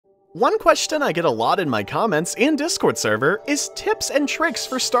One question I get a lot in my comments and Discord server is tips and tricks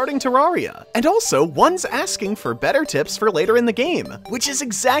for starting Terraria, and also one's asking for better tips for later in the game, which is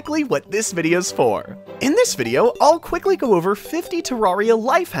exactly what this video's for. In this video, I'll quickly go over 50 Terraria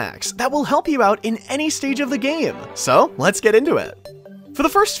life hacks that will help you out in any stage of the game, so let's get into it. For the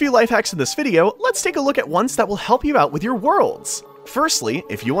first few life hacks in this video, let's take a look at ones that will help you out with your worlds. Firstly,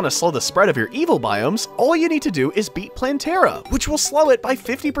 if you want to slow the spread of your evil biomes, all you need to do is beat Plantera, which will slow it by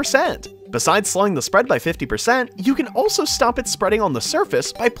 50%. Besides slowing the spread by 50%, you can also stop it spreading on the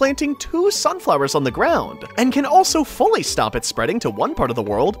surface by planting 2 sunflowers on the ground, and can also fully stop it spreading to one part of the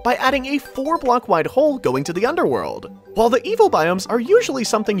world by adding a 4-block wide hole going to the underworld. While the evil biomes are usually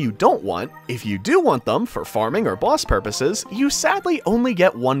something you don't want, if you do want them for farming or boss purposes, you sadly only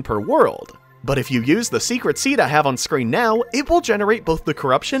get 1 per world. But if you use the secret seed I have on screen now, it will generate both the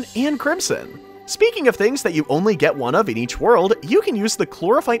corruption and crimson. Speaking of things that you only get 1 of in each world, you can use the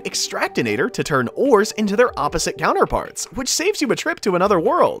chlorophyte extractinator to turn ores into their opposite counterparts, which saves you a trip to another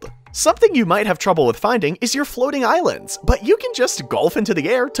world. Something you might have trouble with finding is your floating islands, but you can just golf into the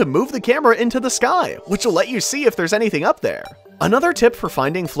air to move the camera into the sky, which will let you see if there's anything up there. Another tip for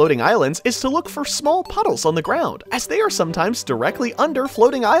finding floating islands is to look for small puddles on the ground, as they are sometimes directly under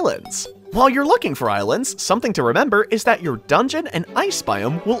floating islands. While you're looking for islands, something to remember is that your dungeon and ice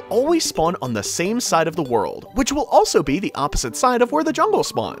biome will always spawn on the same side of the world, which will also be the opposite side of where the jungle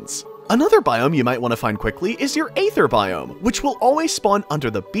spawns. Another biome you might want to find quickly is your aether biome, which will always spawn under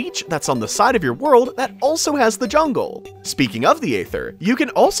the beach that's on the side of your world that also has the jungle. Speaking of the aether, you can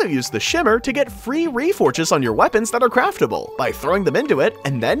also use the shimmer to get free reforges on your weapons that are craftable by throwing them into it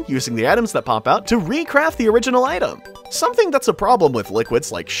and then using the items that pop out to recraft the original item. Something that's a problem with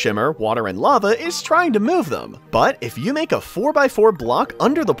liquids like shimmer, water, and lava is trying to move them, but if you make a 4x4 block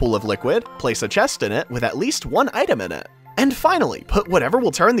under the pool of liquid, place a chest in it with at least 1 item in it. And finally, put whatever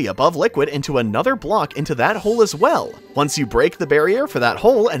will turn the above liquid into another block into that hole as well. Once you break the barrier for that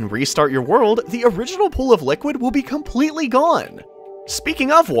hole and restart your world, the original pool of liquid will be completely gone.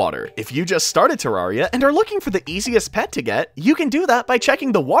 Speaking of water, if you just started Terraria and are looking for the easiest pet to get, you can do that by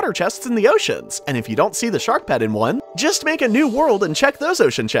checking the water chests in the oceans, and if you don't see the shark pet in one, just make a new world and check those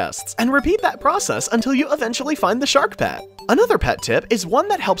ocean chests, and repeat that process until you eventually find the shark pet. Another pet tip is one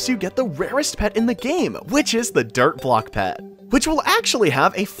that helps you get the rarest pet in the game, which is the dirt block pet, which will actually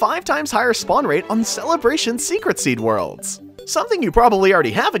have a 5 times higher spawn rate on Celebration Secret Seed worlds. Something you probably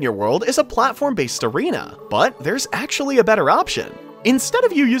already have in your world is a platform-based arena, but there's actually a better option. Instead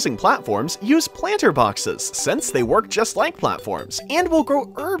of you using platforms, use planter boxes, since they work just like platforms, and will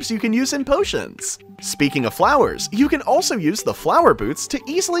grow herbs you can use in potions. Speaking of flowers, you can also use the flower boots to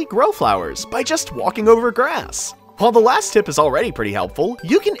easily grow flowers by just walking over grass. While the last tip is already pretty helpful,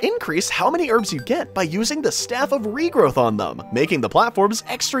 you can increase how many herbs you get by using the Staff of Regrowth on them, making the platforms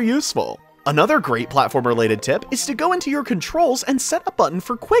extra useful. Another great platform-related tip is to go into your controls and set a button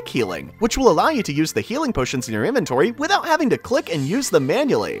for quick healing, which will allow you to use the healing potions in your inventory without having to click and use them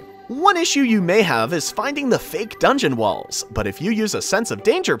manually. One issue you may have is finding the fake dungeon walls, but if you use a sense of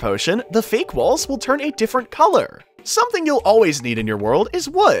danger potion, the fake walls will turn a different color. Something you'll always need in your world is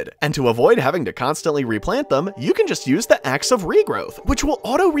wood, and to avoid having to constantly replant them, you can just use the Axe of Regrowth, which will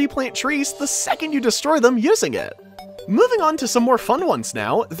auto-replant trees the second you destroy them using it. Moving on to some more fun ones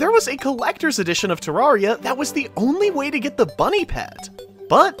now, there was a collector's edition of Terraria that was the only way to get the bunny pet,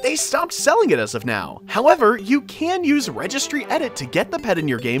 but they stopped selling it as of now. However, you can use Registry Edit to get the pet in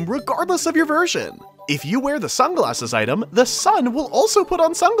your game regardless of your version. If you wear the sunglasses item, the sun will also put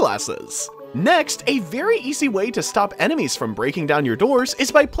on sunglasses. Next, a very easy way to stop enemies from breaking down your doors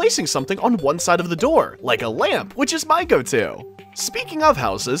is by placing something on one side of the door, like a lamp, which is my go-to. Speaking of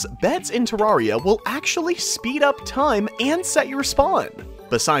houses, beds in Terraria will actually speed up time and set your spawn.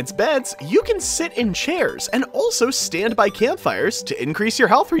 Besides beds, you can sit in chairs and also stand by campfires to increase your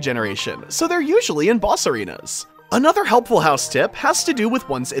health regeneration, so they're usually in boss arenas. Another helpful house tip has to do with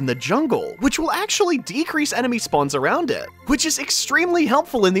ones in the jungle, which will actually decrease enemy spawns around it, which is extremely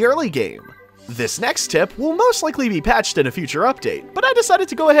helpful in the early game. This next tip will most likely be patched in a future update, but I decided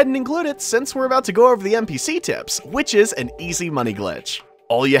to go ahead and include it since we're about to go over the NPC tips, which is an easy money glitch.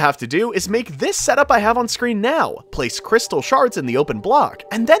 All you have to do is make this setup I have on screen now, place crystal shards in the open block,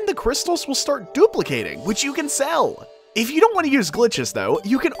 and then the crystals will start duplicating, which you can sell. If you don't want to use glitches though,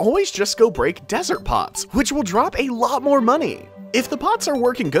 you can always just go break desert pots, which will drop a lot more money. If the pots are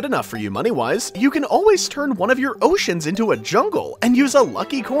working good enough for you money-wise, you can always turn one of your oceans into a jungle and use a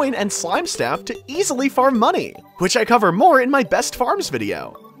lucky coin and slime staff to easily farm money, which I cover more in my best farms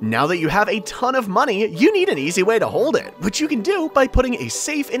video. Now that you have a ton of money, you need an easy way to hold it, which you can do by putting a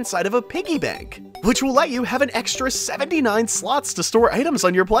safe inside of a piggy bank. which will let you have an extra 79 slots to store items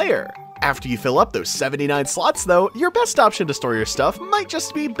on your player. After you fill up those 79 slots though, your best option to store your stuff might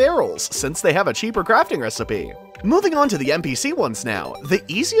just be barrels, since they have a cheaper crafting recipe. Moving on to the NPC ones now, the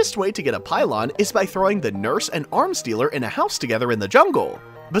easiest way to get a pylon is by throwing the nurse and arms dealer in a house together in the jungle.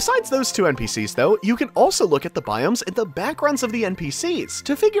 Besides those two NPCs though, you can also look at the biomes in the backgrounds of the NPCs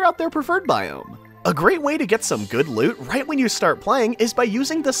to figure out their preferred biome. A great way to get some good loot right when you start playing is by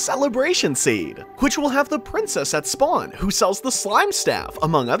using the Celebration Seed, which will have the princess at spawn who sells the slime staff,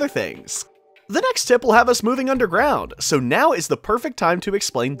 among other things. The next tip will have us moving underground, so now is the perfect time to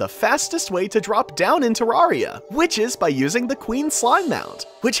explain the fastest way to drop down in Terraria, which is by using the Queen Slime mount,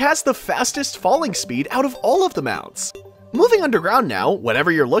 which has the fastest falling speed out of all of the mounts. Moving underground now,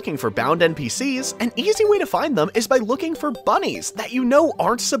 whenever you're looking for bound NPCs, an easy way to find them is by looking for bunnies that you know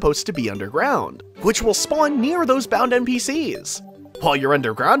aren't supposed to be underground, which will spawn near those bound NPCs. While you're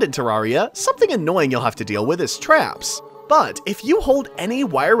underground in Terraria, something annoying you'll have to deal with is traps. But if you hold any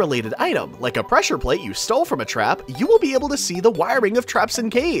wire-related item, like a pressure plate you stole from a trap, you will be able to see the wiring of traps and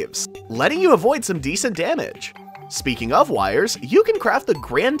caves, letting you avoid some decent damage. Speaking of wires, you can craft the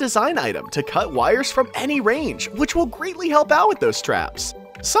Grand Design item to cut wires from any range, which will greatly help out with those traps.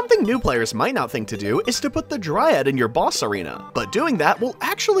 Something new players might not think to do is to put the Dryad in your boss arena, but doing that will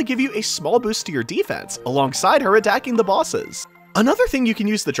actually give you a small boost to your defense, alongside her attacking the bosses. Another thing you can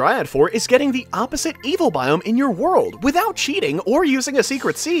use the Dryad for is getting the opposite evil biome in your world without cheating or using a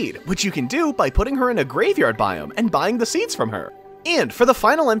secret seed, which you can do by putting her in a graveyard biome and buying the seeds from her. And for the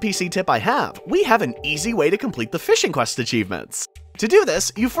final NPC tip I have, we have an easy way to complete the fishing quest achievements. To do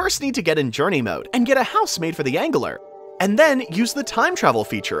this, you first need to get in journey mode and get a house made for the angler, and then use the time travel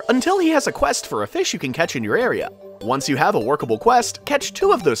feature until he has a quest for a fish you can catch in your area. Once you have a workable quest, catch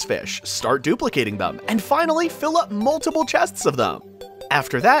 2 of those fish, start duplicating them, and finally fill up multiple chests of them.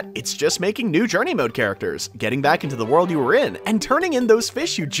 After that, it's just making new journey mode characters, getting back into the world you were in, and turning in those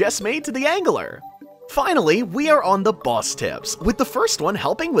fish you just made to the angler. Finally, we are on the boss tips, with the first one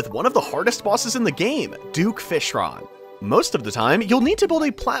helping with one of the hardest bosses in the game, Duke Fishron. Most of the time, you'll need to build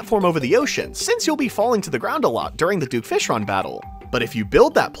a platform over the ocean, since you'll be falling to the ground a lot during the Duke Fishron battle. But if you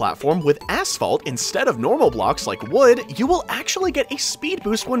build that platform with asphalt instead of normal blocks like wood, you will actually get a speed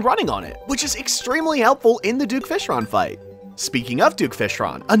boost when running on it, which is extremely helpful in the Duke Fishron fight. Speaking of Duke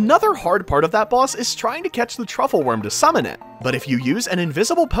Fishron, another hard part of that boss is trying to catch the truffle worm to summon it. But if you use an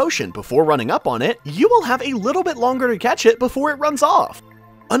invisible potion before running up on it, you will have a little bit longer to catch it before it runs off.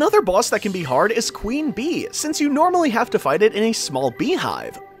 Another boss that can be hard is Queen Bee, since you normally have to fight it in a small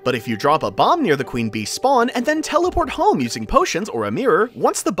beehive. But if you drop a bomb near the Queen Bee spawn and then teleport home using potions or a mirror,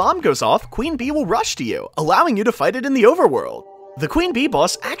 once the bomb goes off, Queen Bee will rush to you, allowing you to fight it in the overworld. The Queen Bee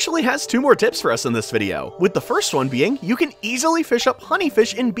boss actually has 2 more tips for us in this video, with the first one being you can easily fish up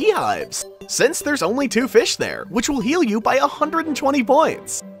honeyfish in beehives, since there's only 2 fish there, which will heal you by 120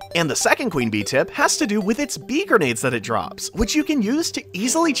 points. And the second Queen Bee tip has to do with its bee grenades that it drops, which you can use to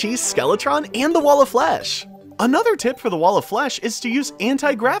easily cheese Skeletron and the Wall of Flesh. Another tip for the Wall of Flesh is to use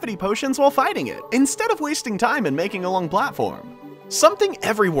anti-gravity potions while fighting it, instead of wasting time and making a long platform. Something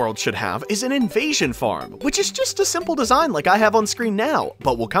every world should have is an invasion farm, which is just a simple design like I have on screen now,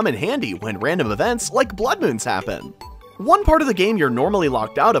 but will come in handy when random events like blood moons happen. One part of the game you're normally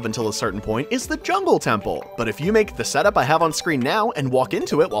locked out of until a certain point is the Jungle Temple, but if you make the setup I have on screen now and walk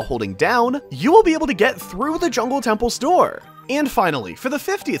into it while holding down, you will be able to get through the Jungle Temple's door. And finally, for the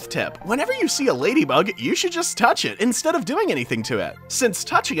 50th tip, whenever you see a ladybug, you should just touch it instead of doing anything to it, since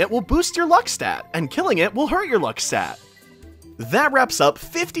touching it will boost your luck stat, and killing it will hurt your luck stat. That wraps up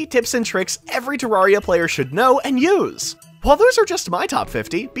 50 tips and tricks every Terraria player should know and use. While those are just my top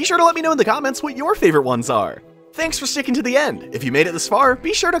 50, be sure to let me know in the comments what your favorite ones are. Thanks for sticking to the end. If you made it this far,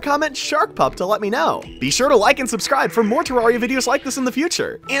 be sure to comment Shark Pup to let me know. Be sure to like and subscribe for more Terraria videos like this in the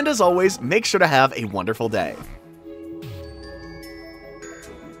future. And as always, make sure to have a wonderful day.